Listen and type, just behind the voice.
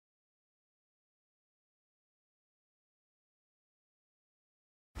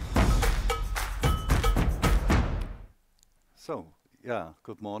So, yeah,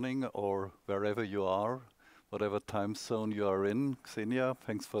 good morning, or wherever you are, whatever time zone you are in. Xenia,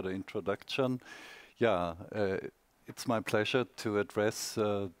 thanks for the introduction. Yeah, it's my pleasure to address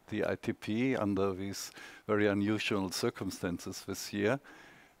the ITP under these very unusual circumstances this year.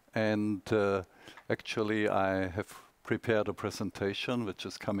 And actually, I have prepared a presentation, which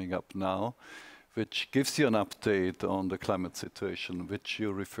is coming up now, which gives you an update on the climate situation, which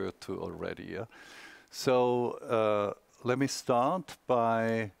you referred to already. Yeah? So let me start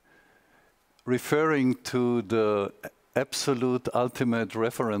by referring to the absolute ultimate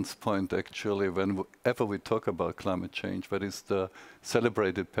reference point, actually, whenever we talk about climate change. That is the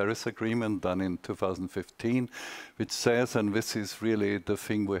celebrated Paris Agreement done in 2015, which says, and this is really the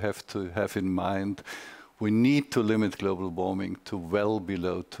thing we have to have in mind, we need to limit global warming to well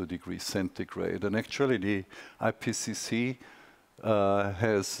below 2 degrees centigrade. And actually, the IPCC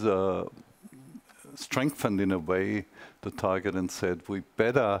has strengthened in a way the target and said we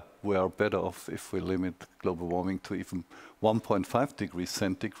are better off if we limit global warming to even 1.5 degrees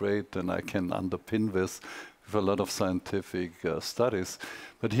centigrade, and I can underpin this with a lot of scientific studies.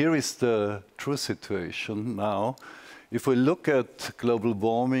 But here is the true situation now. If we look at global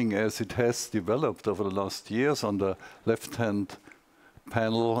warming as it has developed over the last years, on the left-hand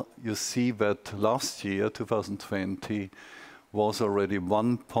panel, you see that last year, 2020, was already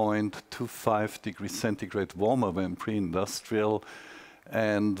 1.25 degrees centigrade warmer than pre-industrial,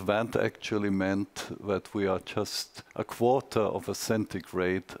 and that actually meant that we are just a quarter of a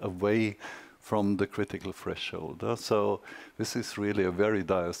centigrade away from the critical threshold. So this is really a very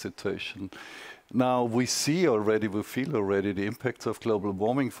dire situation. Now we feel already the impacts of global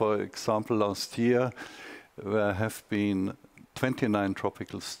warming. For example, last year there have been 29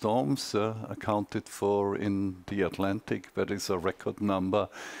 tropical storms accounted for in the Atlantic. That is a record number.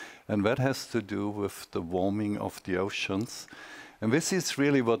 And that has to do with the warming of the oceans. And this is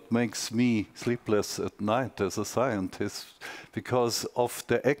really what makes me sleepless at night as a scientist, because of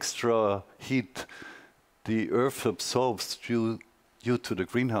the extra heat the Earth absorbs due to the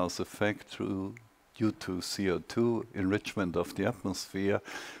greenhouse effect, due to CO2 enrichment of the atmosphere.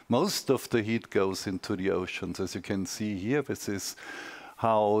 Most of the heat goes into the oceans. As you can see here, this is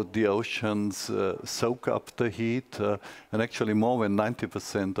how the oceans soak up the heat. And actually more than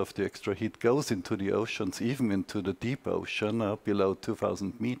 90% of the extra heat goes into the oceans, even into the deep ocean, below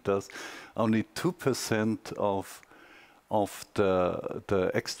 2,000 meters. Only 2% of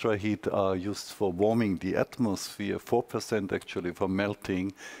the extra heat are used for warming the atmosphere, 4% actually for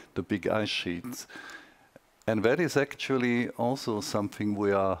melting the big ice sheets. And that is actually also something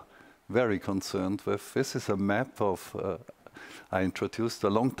we are very concerned with. This is a map of, I introduced a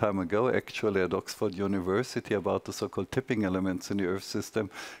long time ago actually at Oxford University about the so-called tipping elements in the Earth system.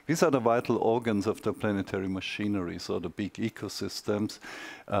 These are the vital organs of the planetary machinery, so the big ecosystems,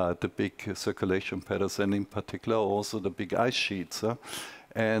 the big circulation patterns, and in particular also the big ice sheets.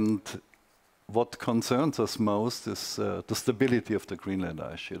 And what concerns us most is the stability of the Greenland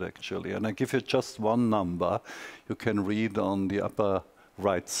ice sheet, actually. And I give you just one number you can read on the upper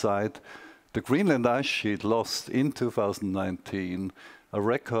right side. The Greenland ice sheet lost in 2019 a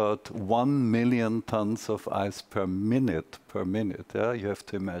record 1 million tons of ice per minute. Yeah? You have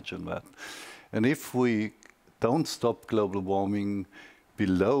to imagine that. And if we don't stop global warming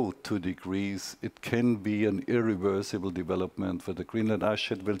below 2 degrees, it can be an irreversible development where the Greenland ice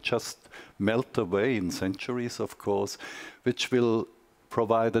sheet will just melt away in centuries, of course, which will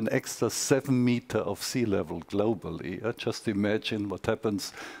provide an extra 7 meters of sea level globally. Just imagine what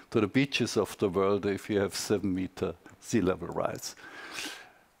happens to the beaches of the world if you have 7 meter sea level rise.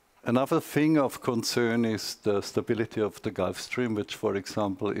 Another thing of concern is the stability of the Gulf Stream, which, for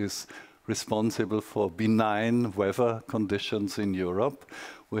example, is responsible for benign weather conditions in Europe.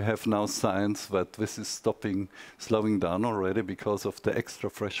 We have now signs that this is slowing down already because of the extra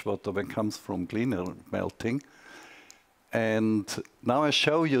fresh water that comes from Greenland melting. And now I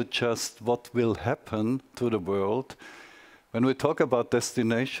show you just what will happen to the world. When we talk about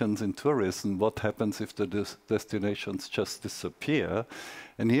destinations in tourism, what happens if the destinations just disappear?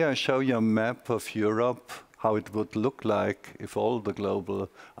 And here I show you a map of Europe, how it would look like if all the global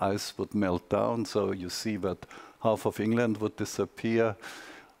ice would melt down. So you see that half of England would disappear,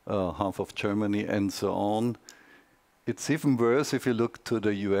 half of Germany, and so on. It's even worse if you look to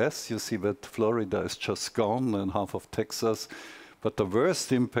the US. You see that Florida is just gone and half of Texas. But the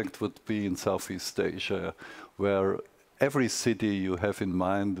worst impact would be in Southeast Asia, where every city you have in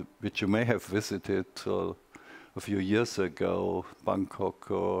mind, which you may have visited a few years ago,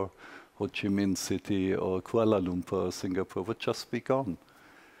 Bangkok or Ho Chi Minh City or Kuala Lumpur, Singapore, would just be gone.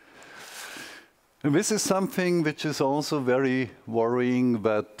 And this is something which is also very worrying,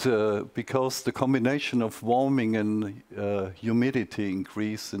 that because the combination of warming and humidity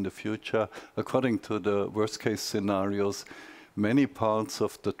increase in the future, according to the worst case scenarios, many parts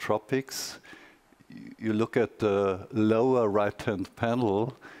of the tropics, you look at the lower right-hand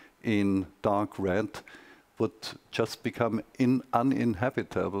panel in dark red, would just become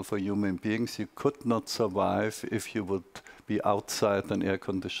uninhabitable for human beings. You could not survive if you would be outside an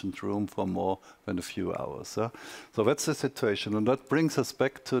air-conditioned room for more than a few hours. So that's the situation, and that brings us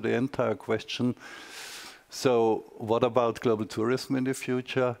back to the entire question. So what about global tourism in the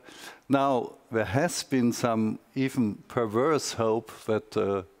future? Now, there has been some even perverse hope that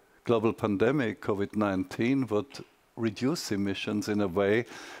the global pandemic, COVID-19, would reduce emissions in a way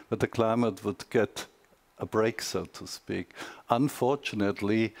that the climate would get a break, so to speak.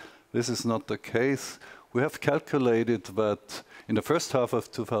 Unfortunately, this is not the case. We have calculated that in the first half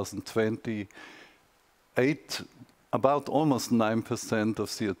of 2020, about almost 9% of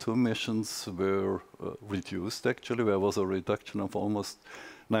CO2 emissions were reduced, actually. There was a reduction of almost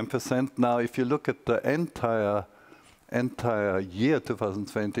 9%. Now, if you look at the entire year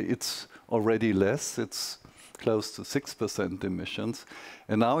 2020, it's already less. It's close to 6% emissions.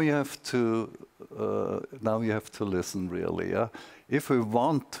 And now you have to listen, really. If we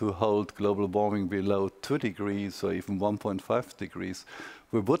want to hold global warming below 2 degrees or even 1.5 degrees,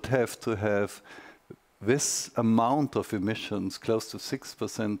 we would have to have this amount of emissions, close to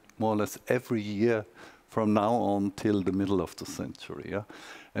 6% more or less every year from now on till the middle of the century.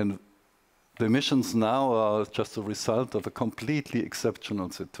 And the emissions now are just a result of a completely exceptional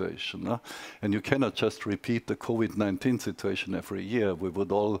situation. And you cannot just repeat the COVID-19 situation every year. We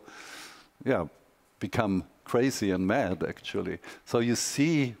would all become crazy and mad, actually. So you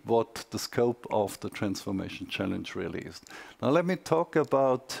see what the scope of the transformation challenge really is. Now let me talk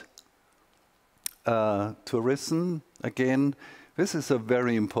about tourism again. This is a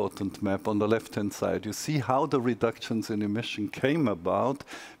very important map on the left-hand side. You see how the reductions in emission came about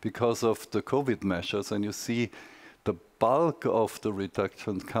because of the COVID measures, and you see the bulk of the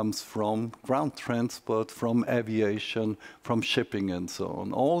reduction comes from ground transport, from aviation, from shipping and so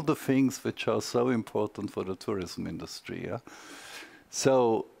on. All the things which are so important for the tourism industry.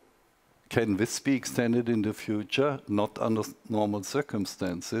 So can this be extended in the future? Not under normal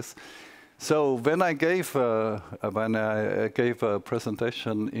circumstances. So when I gave a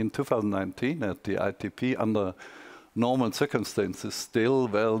presentation in 2019 at the ITP under normal circumstances still,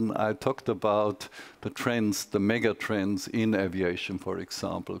 well, I talked about the trends, the mega trends in aviation, for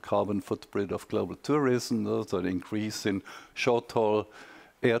example, carbon footprint of global tourism, also an increase in short-haul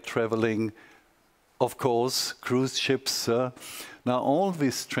air traveling, of course, cruise ships. Now all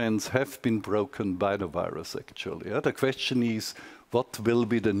these trends have been broken by the virus, actually. The question is, what will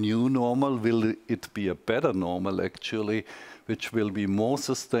be the new normal? Will it be a better normal, actually, which will be more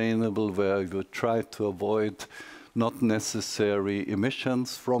sustainable, where we try to avoid not necessary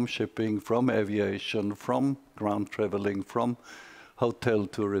emissions from shipping, from aviation, from ground traveling, from hotel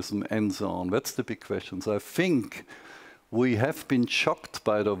tourism, and so on? That's the big question. So I think we have been shocked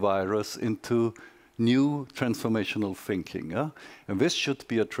by the virus into new transformational thinking. And this should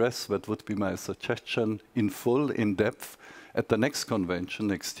be addressed. That would be my suggestion in full, in depth, at the next convention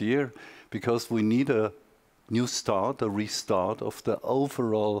next year, because we need a new start, a restart of the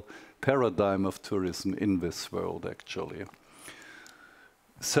overall paradigm of tourism in this world, actually.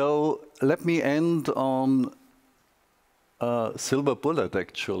 So let me end on a silver bullet,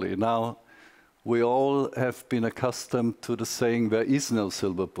 actually. Now, we all have been accustomed to the saying, there is no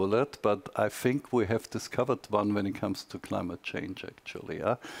silver bullet, but I think we have discovered one when it comes to climate change, actually.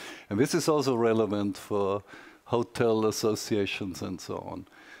 And this is also relevant for hotel associations and so on.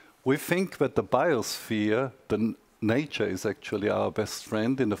 We think that the biosphere, the nature, is actually our best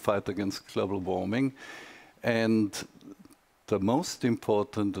friend in the fight against global warming. And the most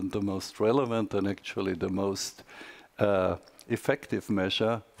important and the most relevant and actually the most effective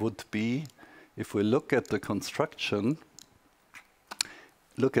measure would be, if we look at the construction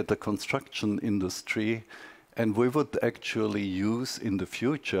industry, and we would actually use in the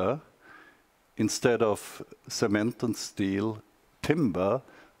future, instead of cement and steel, timber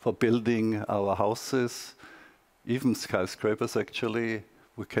for building our houses, even skyscrapers, actually.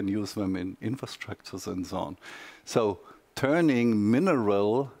 We can use them in infrastructures and so on. So turning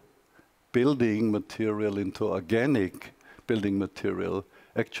mineral building material into organic building material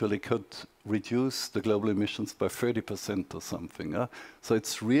actually could reduce the global emissions by 30% or something. So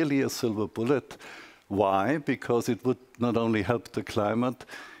it's really a silver bullet. Why? Because it would not only help the climate,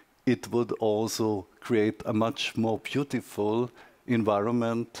 it would also create a much more beautiful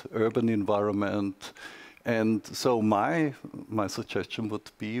environment, urban environment. And so my suggestion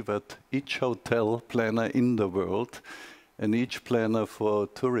would be that each hotel planner in the world and each planner for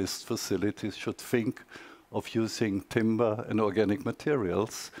tourist facilities should think of using timber and organic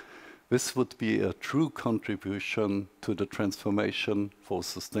materials. This would be a true contribution to the transformation for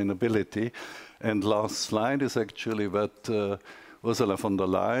sustainability. And last slide is actually that Ursula von der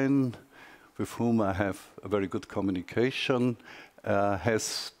Leyen, with whom I have a very good communication,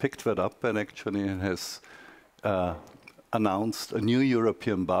 has picked that up and actually has announced a new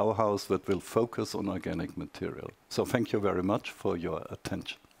European Bauhaus that will focus on organic material. So thank you very much for your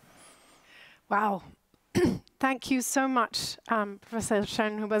attention. Wow. Thank you so much, Professor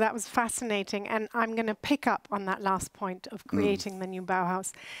Schellnhuber. That was fascinating. And I'm going to pick up on that last point of creating the new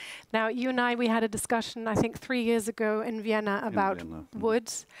Bauhaus. Now, you and I, we had a discussion, I think 3 years ago in Vienna about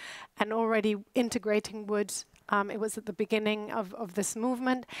wood and already integrating wood. It was at the beginning of this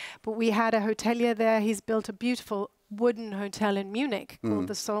movement. But we had a hotelier there. He's built a beautiful wooden hotel in Munich called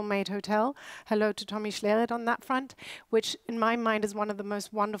the Soulmate Hotel. Hello to Tommy Schleret on that front, which in my mind is one of the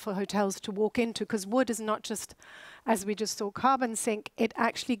most wonderful hotels to walk into, because wood is not just, as we just saw, carbon sink. It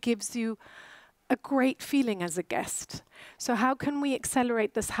actually gives you a great feeling as a guest. So how can we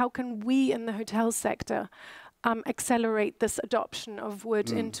accelerate this? How can we in the hotel sector accelerate this adoption of wood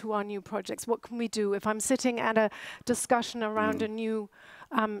into our new projects? What can we do? If I'm sitting at a discussion around a new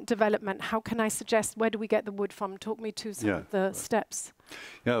development, how can I suggest, where do we get the wood from? Talk me to some of the steps.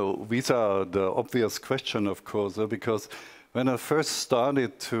 Yeah, these are the obvious question, of course, because when I first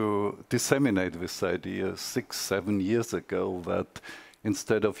started to disseminate this idea 6-7 years ago, that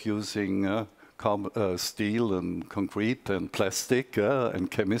instead of using steel and concrete and plastic and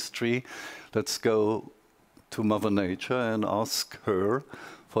chemistry, let's go to Mother Nature and ask her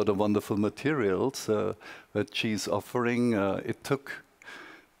for the wonderful materials that she's offering. It took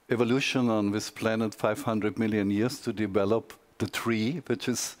evolution on this planet 500 million years to develop the tree, which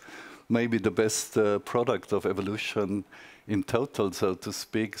is maybe the best product of evolution in total, so to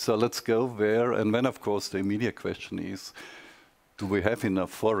speak. So let's go there. And then, of course, the immediate question is, do we have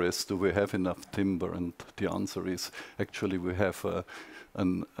enough forest? Do we have enough timber? And the answer is, actually, we have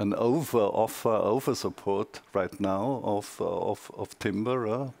an over support right now of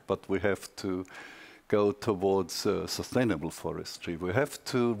timber, but we have to go towards sustainable forestry. We have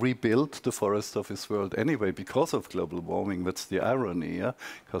to rebuild the forest of this world anyway because of global warming. That's the irony,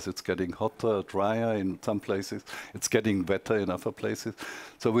 because it's getting hotter, drier in some places. It's getting wetter in other places.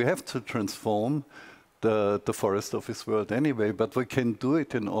 So we have to transform the forest of this world anyway, but we can do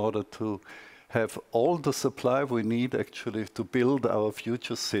it in order to have all the supply we need actually to build our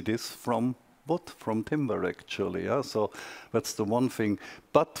future cities from wood, from timber actually. So that's the one thing.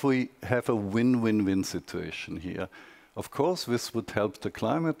 But we have a win-win-win situation here. Of course, this would help the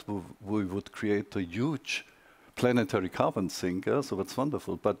climate. We would create a huge planetary carbon sink, so that's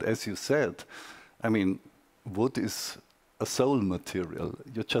wonderful. But as you said, I mean, wood is a soul material.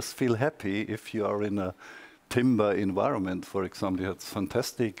 You just feel happy if you are in a timber environment, for example. It's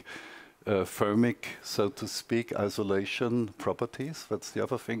fantastic thermic, so to speak, isolation properties. That's the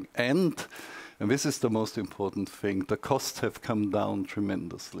other thing. And this is the most important thing, the costs have come down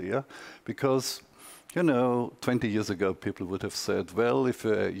tremendously. Because, you know, 20 years ago, people would have said, well, if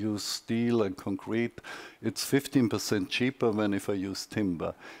I use steel and concrete, it's 15% cheaper than if I use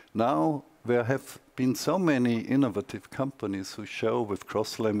timber. Now, there have been so many innovative companies who show with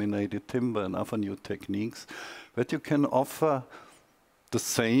cross-laminated timber and other new techniques that you can offer the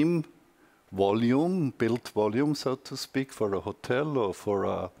same volume, built volume, so to speak, for a hotel or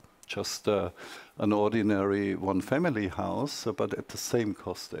for just an ordinary one-family house, but at the same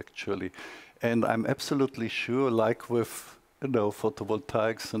cost, actually. And I'm absolutely sure, like with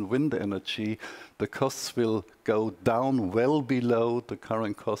photovoltaics and wind energy, the costs will go down well below the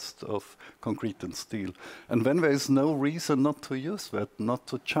current cost of concrete and steel. And then there is no reason not to use that, not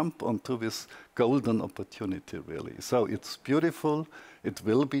to jump onto this golden opportunity, really. So it's beautiful, it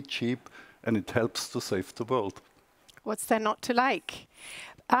will be cheap, and it helps to save the world. What's there not to like?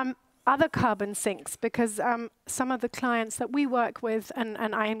 Other carbon sinks, because some of the clients that we work with,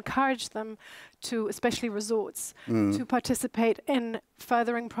 and I encourage them to, especially resorts, to participate in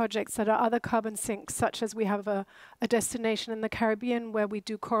furthering projects that are other carbon sinks, such as we have a destination in the Caribbean where we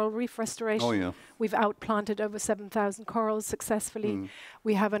do coral reef restoration. Oh, yeah. We've outplanted over 7,000 corals successfully.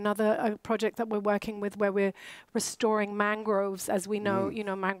 We have another project that we're working with where we're restoring mangroves. As we know,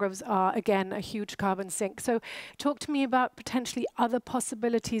 mangroves are, again, a huge carbon sink. So talk to me about potentially other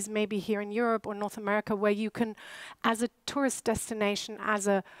possibilities, maybe here in Europe or North America, where you can, as a tourist destination, as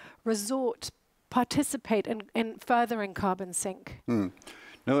a resort, participate in furthering carbon sink?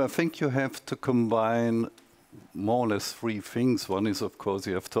 No, I think you have to combine more or less three things. One is, of course,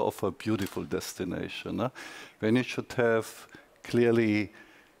 you have to offer a beautiful destination. Then you should have clearly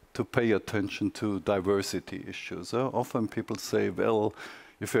to pay attention to diversity issues. Often people say, well,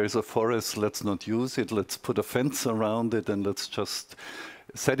 if there is a forest, let's not use it, let's put a fence around it and let's just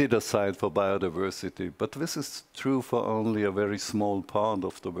set it aside for biodiversity. But this is true for only a very small part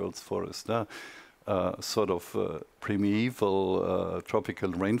of the world's forest. Primeval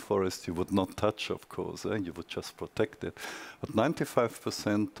tropical rainforest you would not touch, of course, you would just protect it. But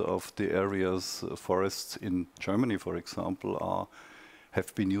 95% of the areas, forests in Germany, for example,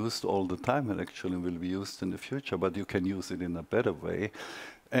 have been used all the time and actually will be used in the future, but you can use it in a better way.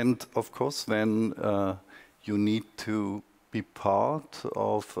 And of course, then you need to be part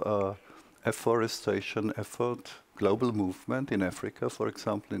of a afforestation effort, global movement in Africa, for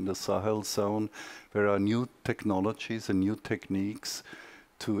example, in the Sahel zone. There are new technologies and new techniques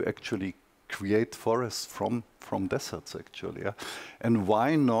to actually create forests from deserts, actually. And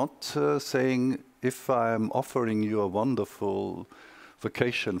why not saying, if I'm offering you a wonderful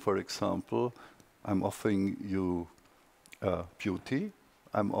vacation, for example, I'm offering you beauty,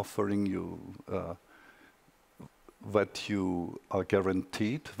 I'm offering you that you are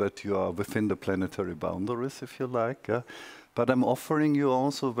guaranteed, that you are within the planetary boundaries, if you like. But I'm offering you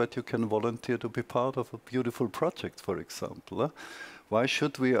also that you can volunteer to be part of a beautiful project, for example. Why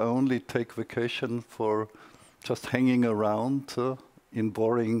should we only take vacation for just hanging around in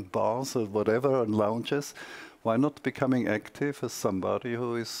boring bars or whatever and lounges? Why not becoming active as somebody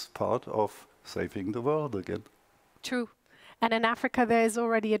who is part of saving the world again? True. And in Africa, there is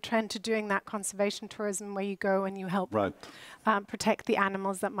already a trend to doing that conservation tourism where you go and you help protect the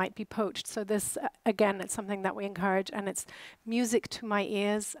animals that might be poached. So this, again, it's something that we encourage, and it's music to my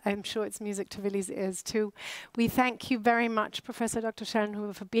ears. I'm sure it's music to Willi's ears too. We thank you very much, Professor Dr.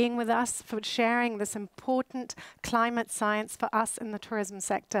 Schellnhuber, for being with us, for sharing this important climate science for us in the tourism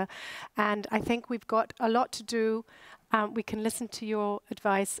sector. And I think we've got a lot to do. We can listen to your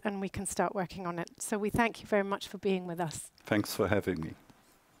advice and we can start working on it. So we thank you very much for being with us. Thanks for having me.